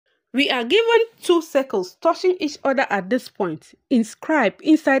We are given two circles touching each other at this point, inscribed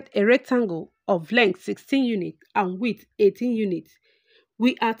inside a rectangle of length 16 units and width 18 units.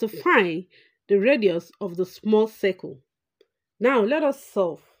 We are to find the radius of the small circle. Now let us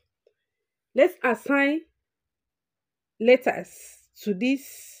solve. Let's assign letters to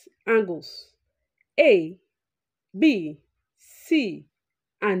these angles: A, B, C,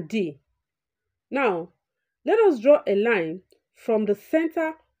 and D. Now let us draw a line from the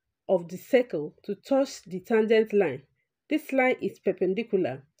center of the circle to touch the tangent line. This line is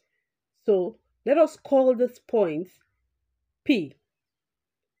perpendicular. So let us call this point P.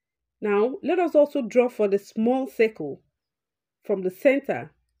 Now let us also draw for the small circle from the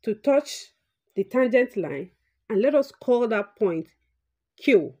center to touch the tangent line, and let us call that point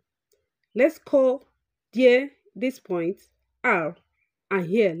Q. Let's call here this point R, and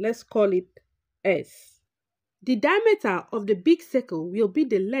here let's call it S. The diameter of the big circle will be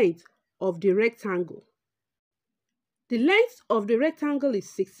the length of the rectangle. The length of the rectangle is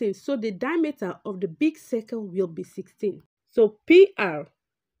 16, so the diameter of the big circle will be 16. So PR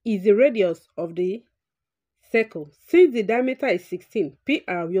is the radius of the circle. Since the diameter is 16,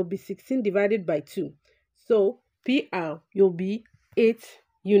 PR will be 16 divided by 2. So PR will be 8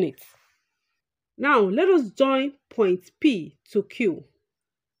 units. Now let us join point P to Q.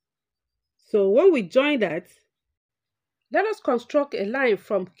 So when we join that, let us construct a line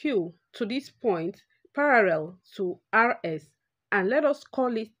from Q to this point parallel to RS, and let us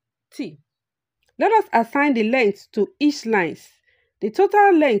call it T. Let us assign the length to each line. The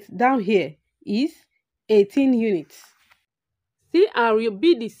total length down here is 18 units. CR will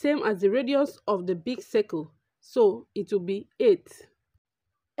be the same as the radius of the big circle, so it will be 8.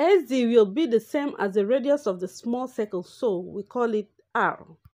 SD will be the same as the radius of the small circle, so we call it R.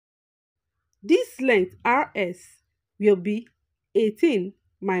 This length RS will be 18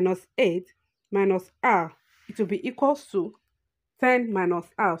 minus 8 minus R. It will be equals to 10 minus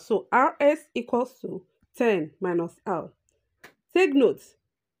R. So RS equals to 10 minus R. Take note,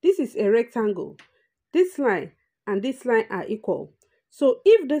 this is a rectangle. This line and this line are equal. So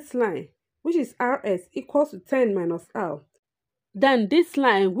if this line, which is RS, equals to 10 minus R, then this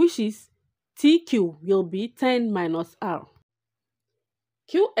line, which is TQ, will be 10 minus R.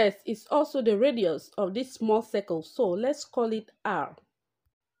 QS is also the radius of this small circle, so let's call it R.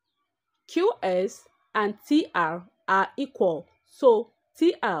 QS and TR are equal, so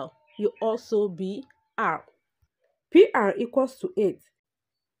TR will also be R. PR equals to 8.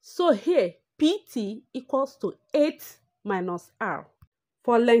 So here, PT equals to 8 minus R.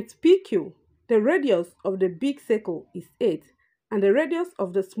 For length PQ, the radius of the big circle is 8, and the radius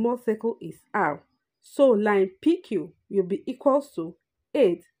of the small circle is R. So line PQ will be equals to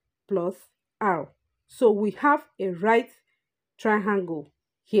 8 plus R. So we have a right triangle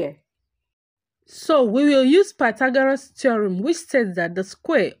here. So we will use Pythagoras theorem, which says that the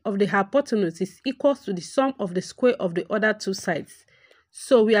square of the hypotenuse is equal to the sum of the square of the other two sides.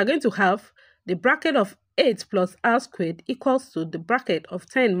 So we are going to have the bracket of 8 plus R squared equals to the bracket of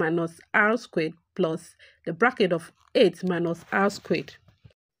 10 minus R squared plus the bracket of 8 minus R squared.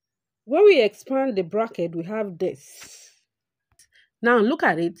 When we expand the bracket, we have this. Now look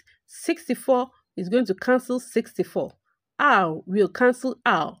at it. 64 is going to cancel 64. R will cancel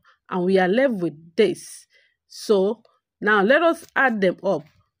R, and we are left with this. So now let us add them up.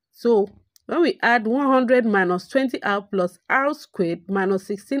 So when we add 100 minus 20R plus R squared minus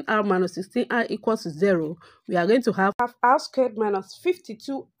 16R minus 16R equals to 0, we are going to have R squared minus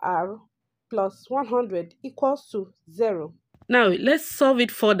 52R plus 100 equals to 0. Now let's solve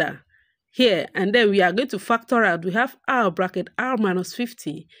it further here, and then we are going to factor out. We have R bracket R minus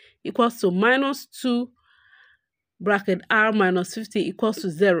 50 equals to minus 2 bracket R minus 50 equals to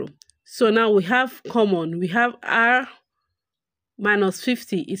 0. So now we have common. We have R minus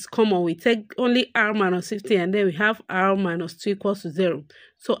 50 is common. We take only R minus 50, and then we have R minus 2 equals to 0.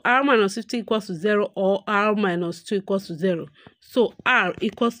 So R minus 50 equals to 0, or R minus 2 equals to 0. So R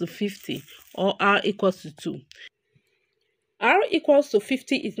equals to 50, or R equals to 2. R equals to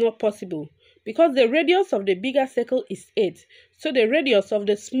 50 is not possible because the radius of the bigger circle is 8. So the radius of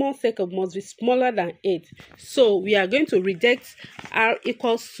the small circle must be smaller than 8. So we are going to reject R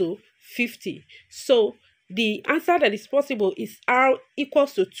equals to 50. So the answer that is possible is R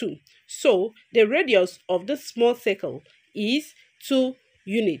equals to 2. So the radius of this small circle is 2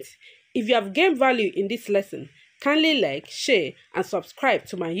 units. If you have gained value in this lesson, kindly like, share, and subscribe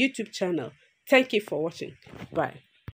to my YouTube channel. Thank you for watching. Bye.